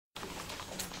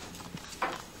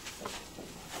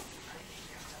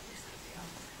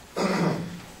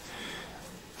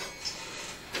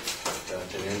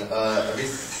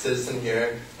citizen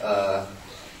here,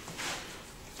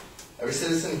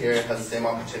 has the same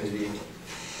opportunity,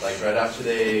 like right after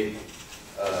they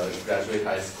graduate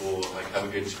high school, like have a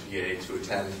good GPA to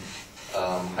attend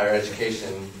higher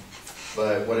education.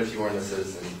 But what if you weren't a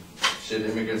citizen? Should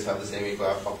immigrants have the same equal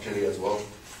opportunity as well?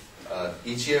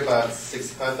 Each year, about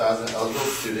 65,000 eligible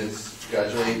students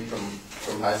graduate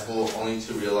from high school only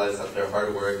to realize that their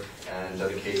hard work and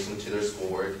dedication to their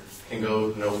schoolwork can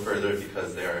go no further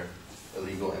because they are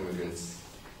illegal immigrants.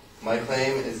 My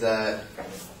claim is that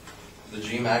the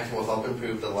DREAM Act will help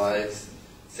improve the lives,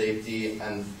 safety,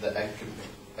 and the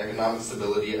economic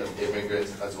stability of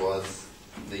immigrants as well as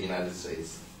the United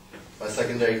States. My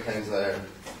secondary claims are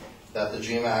that the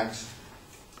DREAM Act,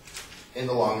 in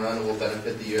the long run, will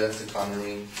benefit the U.S.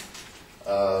 economy.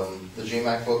 The DREAM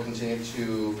Act will contribute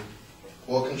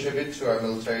to our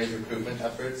military's recruitment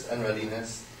efforts and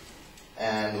readiness.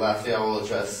 And lastly, I will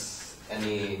address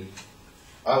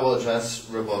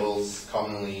rebuttals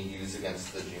commonly used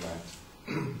against the DREAM Act.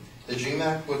 The DREAM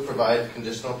Act would provide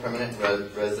conditional permanent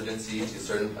residency to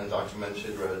certain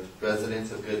undocumented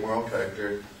residents of good moral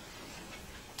character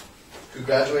who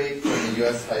graduate from the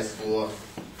U.S. high school,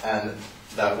 and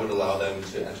that would allow them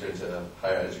to enter into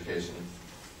higher education.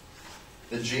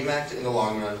 The DREAM Act in the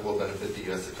long run will benefit the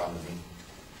U.S. economy.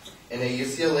 In a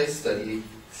UCLA study,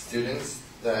 students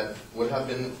that would have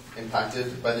been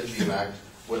impacted by the DREAM Act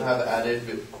would have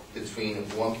added between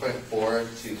 1.4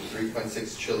 to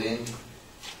 3.6 trillion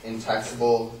in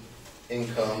taxable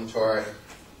income to our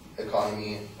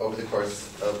economy over the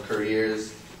course of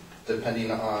careers, depending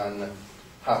on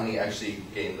how many actually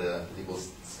gain the legal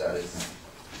status.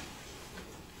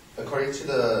 According to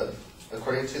the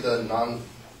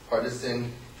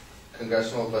nonpartisan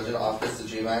Congressional Budget Office, the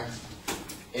DREAM Act,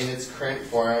 in its current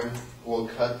form, will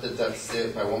cut the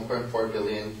deficit by 1.4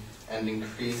 billion and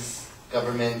increase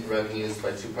government revenues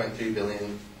by 2.3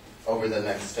 billion over the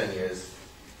next 10 years.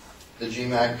 The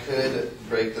DREAM Act could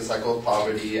break the cycle of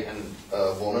poverty and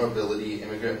vulnerability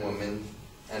immigrant women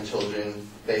and children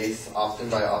face, often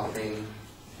by offering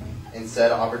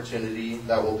instead opportunity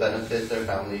that will benefit their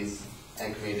families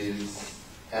and communities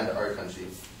and our country.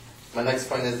 My next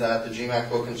point is that the DREAM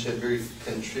Act will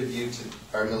contribute to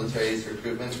our military's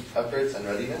recruitment efforts and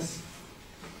readiness.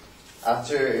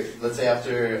 Let's say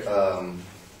after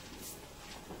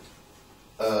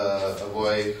a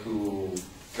boy who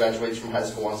graduates from high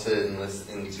school wants to enlist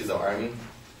into the army,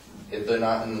 if they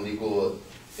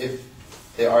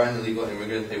are an illegal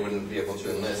immigrant, they wouldn't be able to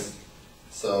enlist.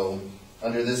 So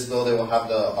under this bill, they will have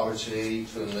the opportunity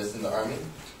to enlist in the army.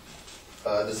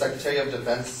 The Secretary of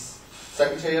Defense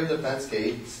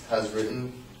Gates has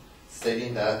written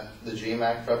stating that the DREAM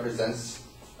Act represents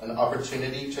an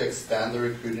opportunity to expand the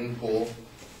recruiting pool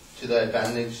to the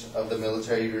advantage of the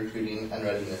military recruiting and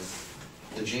readiness.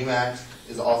 The DREAM Act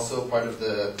is also part of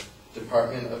the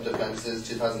Department of Defense's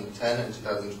 2010 and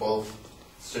 2012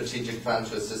 strategic plan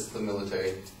to assist the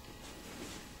military.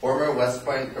 Former West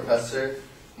Point professor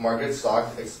Margaret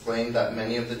Stock explained that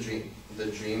many of the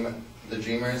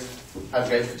Dreamers have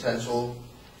great potential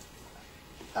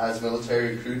as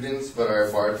military recruitants, but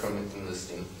are barred from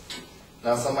enlisting.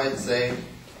 Now, some might say,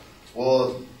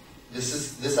 well,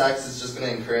 this act is just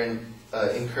going to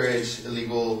encourage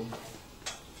illegal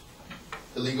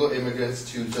immigrants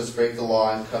to just break the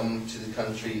law and come to the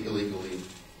country illegally,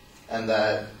 and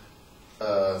that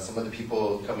some of the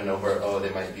people coming over,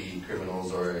 they might be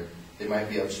criminals or they might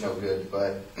be up to no good.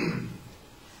 But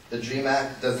the DREAM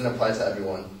Act doesn't apply to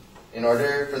everyone. In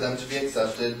order for them to be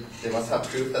accepted, they must have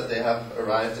proof that they have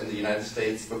arrived in the United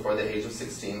States before the age of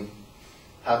 16,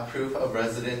 have proof of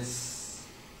residence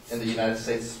in the United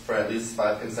States for at least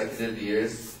 5 consecutive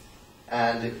years,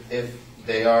 and if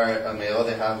they are a male,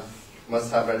 they must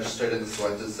have registered in the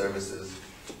selected services.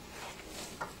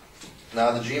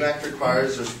 Now, the DREAM Act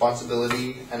requires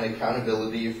responsibility and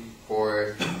accountability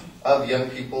of young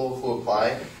people who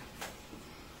apply.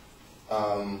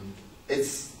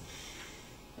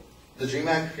 The DREAM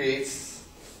Act creates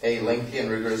a lengthy and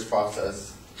rigorous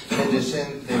process. In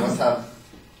addition, they must have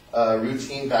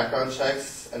routine background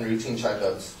checks and routine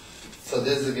checkups. So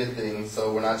this is a good thing.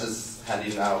 So we're not just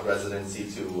handing out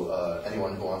residency to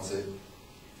anyone who wants it.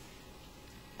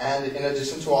 And in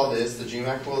addition to all this, the DREAM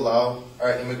Act will allow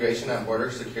our immigration and border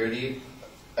security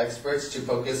experts to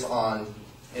focus on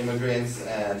immigrants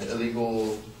and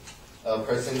illegal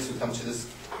persons who come to this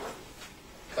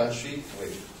country.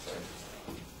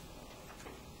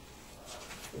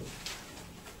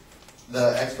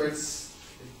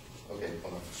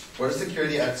 Border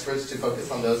security experts to focus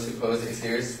on those who pose a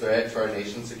serious threat to our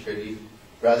nation's security,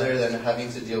 rather than having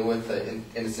to deal with the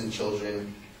innocent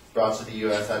children brought to the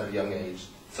U.S. at a young age.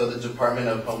 so the Department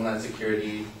of Homeland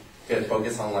Security could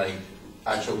focus on like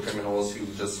actual criminals who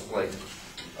just like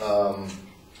who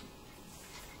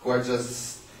are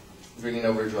just bringing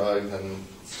over drugs and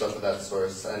stuff of that sort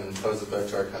and pose a threat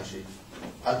to our country.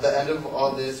 At the end of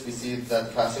all this, we see that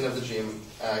the passing of the DREAM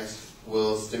Act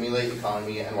will stimulate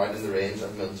economy and widen the range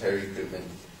of military recruitment.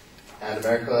 And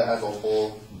America as a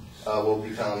whole will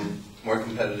become more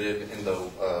competitive in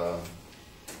the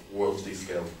worldly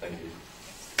scale. Thank you.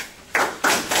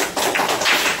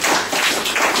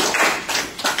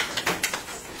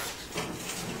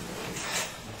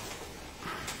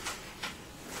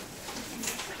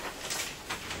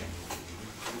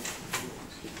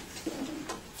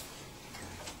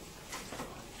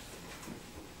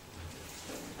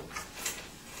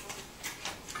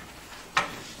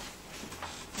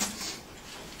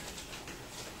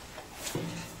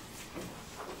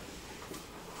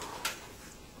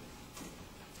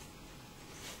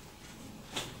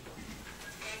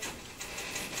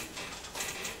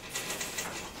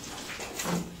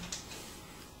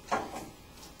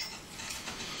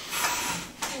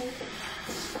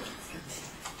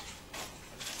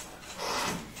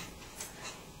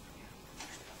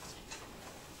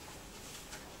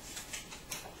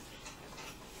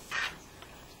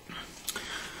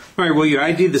 All right, well, you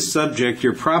ID the subject.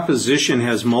 Your proposition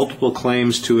has multiple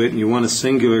claims to it, and you want a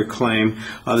singular claim.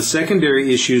 The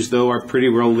secondary issues, though, are pretty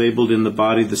well labeled in the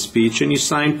body of the speech, and you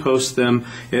signpost them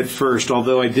at first,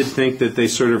 although I did think that they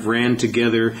sort of ran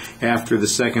together after the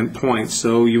second point.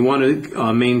 So you want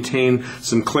to maintain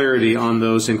some clarity on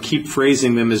those and keep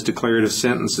phrasing them as declarative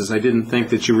sentences. I didn't think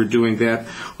that you were doing that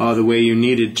the way you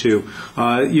needed to.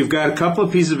 You've got a couple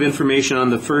of pieces of information on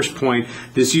the first point.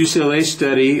 This UCLA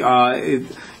study,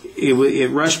 it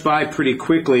rushed by pretty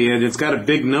quickly, and it's got a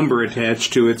big number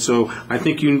attached to it, so I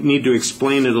think you need to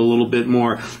explain it a little bit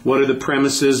more. What are the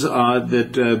premises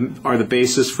that are the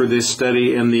basis for this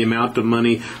study, and the amount of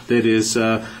money that is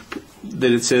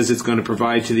that it says it's going to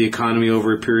provide to the economy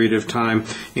over a period of time,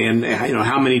 and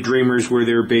how many dreamers were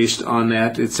there based on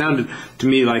that? It sounded to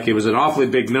me like it was an awfully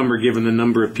big number given the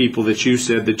number of people that you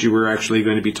said that you were actually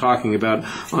going to be talking about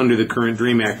under the current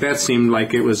DREAM Act. That seemed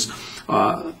like it was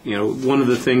one of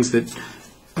the things that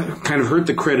kind of hurt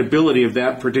the credibility of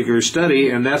that particular study,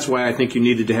 and that's why I think you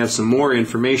needed to have some more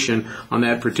information on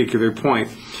that particular point.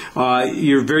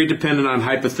 You're very dependent on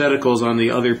hypotheticals on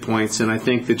the other points, and I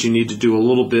think that you need to do a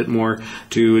little bit more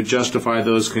to justify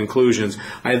those conclusions.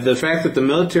 The fact that the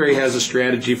military has a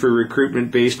strategy for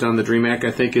recruitment based on the DREAM Act,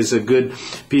 I think, is a good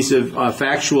piece of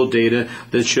factual data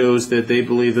that shows that they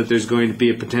believe that there's going to be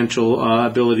a potential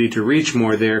ability to reach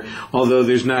more there, although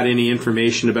there's not any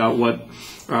information about what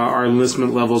our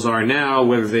enlistment levels are now,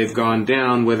 whether they've gone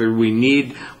down, whether we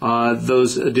need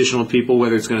those additional people,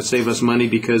 whether it's going to save us money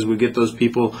because we get those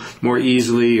people more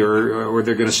easily, or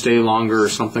they're going to stay longer, or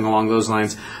something along those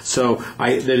lines. So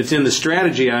that it's in the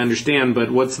strategy, I understand,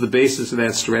 but what's the basis of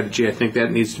that strategy? I think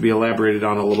that needs to be elaborated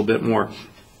on a little bit more.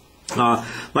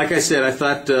 Like I said, I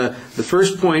thought the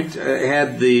first point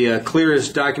had the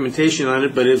clearest documentation on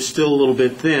it, but it was still a little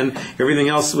bit thin. Everything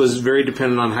else was very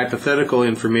dependent on hypothetical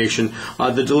information.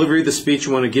 The delivery of the speech,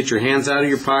 you want to get your hands out of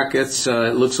your pockets.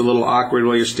 It looks a little awkward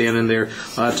while you're standing there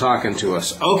talking to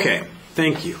us. Okay,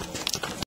 thank you.